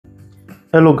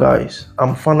Hello guys,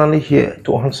 I'm finally here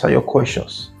to answer your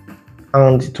questions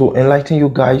and to enlighten you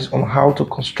guys on how to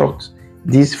construct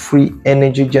this free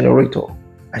energy generator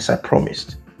as I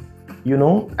promised.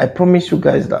 I promised you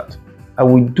guys that I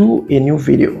will do a new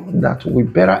video that will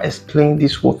better explain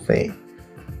this whole thing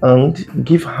and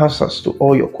give answers to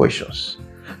all your questions.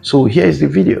 So here is the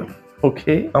video,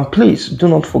 okay? And please do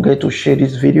not forget to share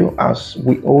this video as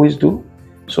we always do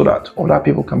so that other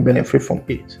people can benefit from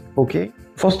it, okay?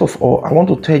 First of all, I want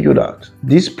to tell you that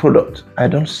this product, I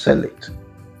don't sell it,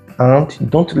 and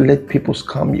don't let people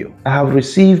scam you. I have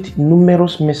received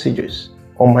numerous messages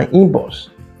on my inbox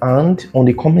and on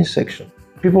the comment section.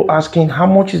 People asking how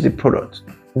much is the product,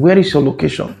 where is your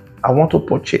location, I want to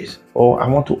purchase or I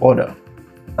want to order.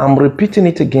 I'm repeating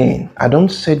it again, I don't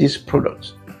sell this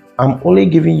product. I'm only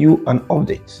giving you an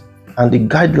update and the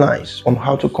guidelines on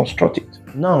how to construct it.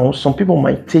 Now, some people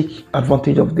might take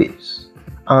advantage of this,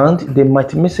 and they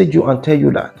might message you and tell you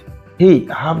that, hey,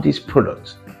 I have this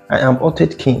product. I am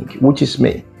Octet King, which is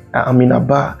me. I am in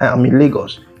Aba, I am in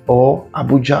Lagos or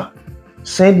Abuja.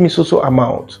 Send me so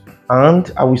amount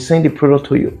and I will send the product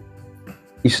to you.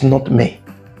 It's not me.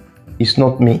 It's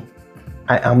not me.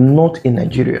 I am not in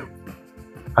Nigeria.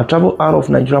 I traveled out of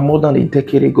Nigeria more than a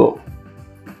decade ago.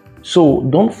 So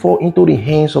don't fall into the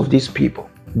hands of these people,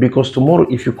 because tomorrow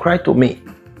if you cry to me,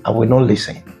 I will not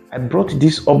listen. I brought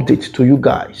this update to you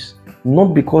guys,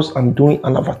 not because I'm doing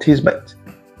an advertisement,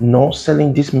 nor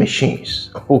selling these machines,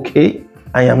 okay?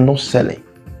 I am not selling.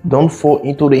 Don't fall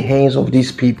into the hands of these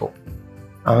people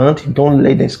and don't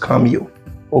let them scam you,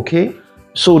 okay?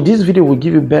 So this video will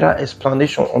give you better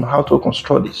explanation on how to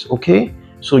construct this, okay?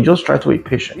 So just try to be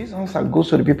patient. This answer goes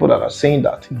to the people that are saying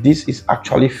that this is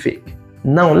actually fake.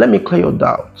 Now let me clear your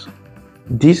doubt.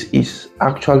 This is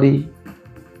actually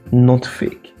not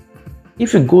fake.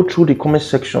 If you go through the comment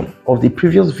section of the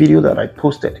previous video that I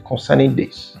posted concerning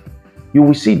this, you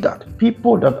will see that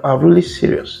people that are really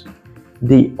serious,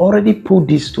 they already put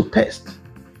this to test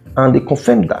and they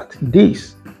confirmed that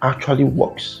this actually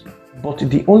works. But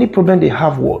the only problem they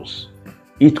have was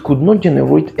it could not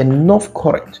generate enough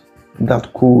current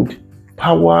that could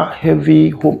power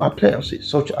heavy home appliances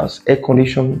such as air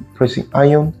conditioning, pressing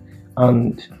iron,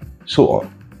 and so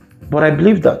on. But I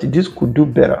believe that this could do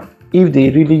better if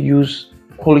they really use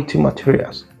quality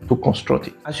materials to construct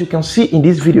it. As you can see in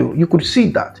this video, you could see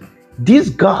that this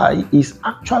guy is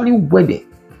actually welding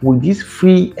with this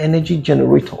free energy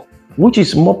generator, which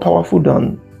is more powerful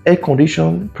than air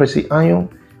conditioning, pressing iron,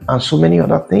 and so many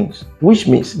other things. Which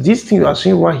means this thing you are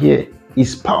seeing right here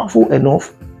is powerful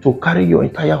enough to carry your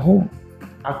entire home.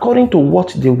 According to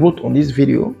what they wrote on this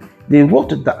video, they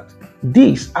wrote that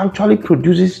this actually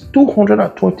produces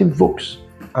 220 volts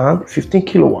and 15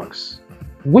 kilowatts,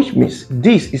 which means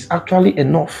this is actually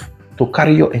enough to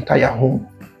carry your entire home.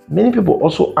 Many people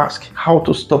also ask how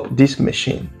to stop this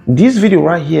machine. This video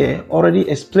right here already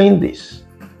explained this.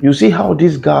 You see how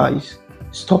these guys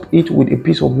stop it with a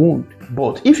piece of wood.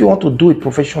 But if you want to do it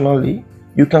professionally,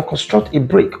 you can construct a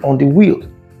brake on the wheel,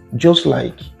 just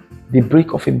like the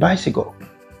brake of a bicycle.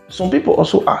 Some people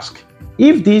also ask,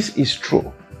 if this is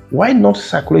true, why not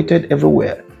circulated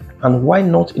everywhere and why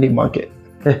not in the market?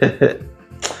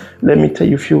 Let me tell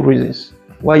you a few reasons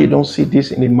why you don't see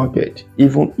this in the market,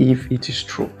 even if it is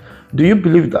true. Do you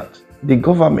believe that the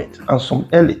government and some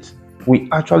elite will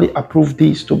actually approve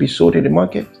this to be sold in the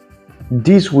market?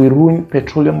 This will ruin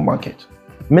petroleum market.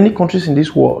 Many countries in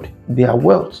this world, their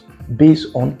wealth based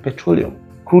on petroleum,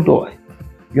 crude oil.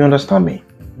 You understand me?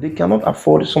 They cannot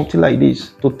afford something like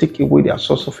this to take away their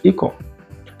source of income.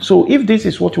 So if this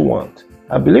is what you want,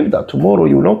 I believe that tomorrow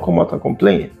you will not come out and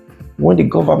complain when the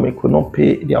government could not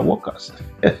pay their workers.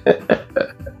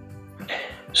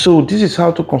 So this is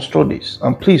how to construct this,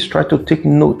 and please try to take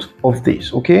note of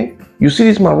this, okay? You see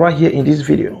this man right here in this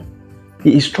video.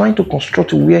 He is trying to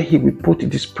construct where he will put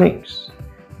the springs.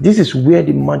 This is where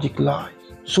the magic lies.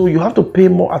 So you have to pay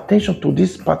more attention to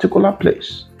this particular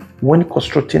place when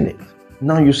constructing it.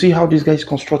 Now you see how this guy is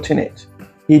constructing it.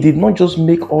 He did not just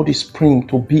make all the spring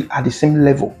to be at the same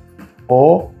level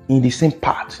or in the same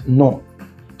part, no.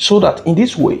 So that in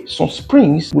this way, some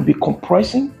springs will be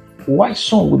compressing while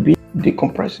some will be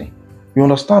decompressing. You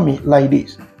understand me? Like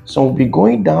this. Some will be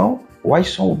going down while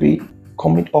some will be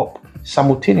coming up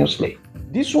simultaneously.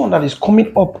 This one that is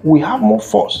coming up will have more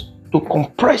force to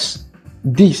compress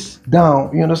this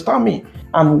down. You understand me?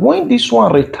 And when this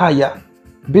one retire,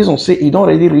 based on say it don't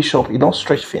already reach up, it don't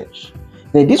stretch finish,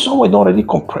 then this one will not already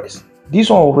compress.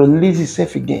 This one will release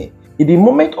itself again. In the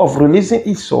moment of releasing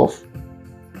itself,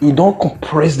 it don't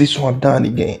compress this one down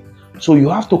again. So you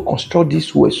have to construct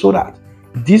this way so that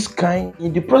this kind,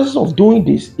 in the process of doing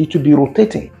this, it will be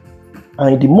rotating.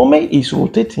 And the moment it's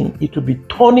rotating, it will be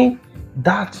turning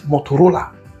that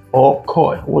Motorola or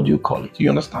coil. What do you call it? You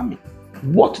understand me?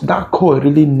 What that coil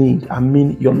really needs, I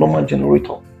mean your normal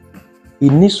generator,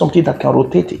 it needs something that can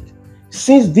rotate it.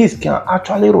 Since this can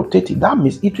actually rotate it, that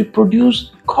means it will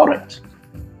produce current.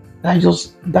 That's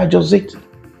just it.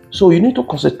 So you need to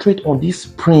concentrate on this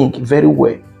spring very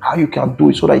well, how you can do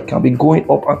it so that it can be going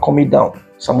up and coming down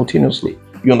simultaneously.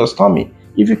 You understand me?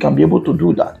 If you can be able to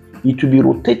do that, it will be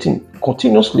rotating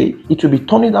continuously, it will be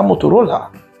turning that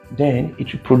Motorola, then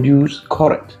it will produce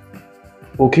current.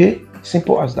 Okay,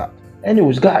 simple as that.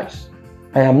 Anyways, guys,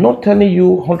 I am not telling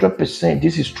you 100%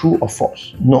 this is true or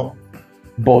false, no,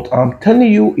 but I'm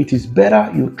telling you it is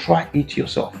better you try it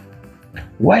yourself.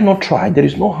 Why not try? There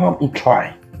is no harm in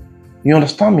trying. You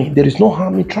understand me? There is no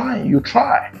harm in trying. You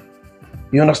try.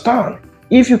 You understand?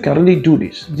 If you can really do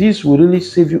this will really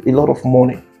save you a lot of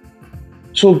money.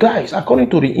 So guys, according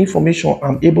to the information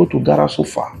I'm able to gather so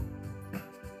far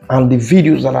and the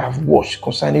videos that I have watched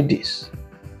concerning this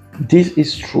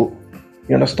is true.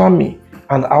 You understand me?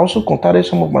 And I also contacted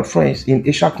some of my friends in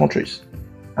Asia countries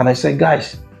and I said,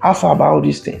 guys, how far about all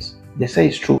these things? They say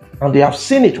it's true and they have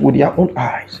seen it with their own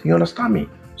eyes. You understand me?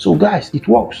 So guys, it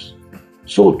works.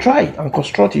 So try it and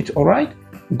construct it, all right?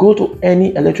 Go to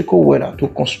any electrical welder to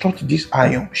construct this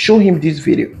iron. Show him this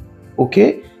video,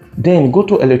 okay? Then go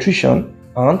to electrician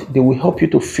and they will help you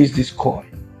to fix this coil,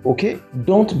 okay?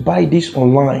 Don't buy this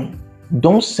online.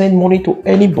 Don't send money to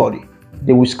anybody.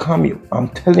 They will scam you. I'm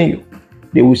telling you.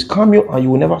 They will scam you and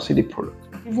you will never see the product.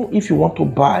 Even if you want to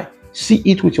buy, see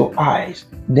it with your eyes.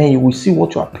 Then you will see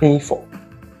what you are paying for.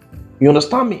 You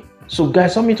understand me? So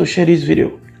guys, help me to share this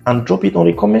video and drop it on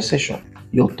the comment section.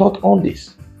 Your thought on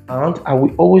this. And I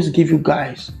will always give you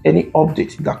guys any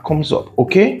update that comes up,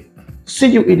 okay? See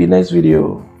you in the next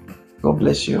video. God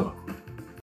bless you.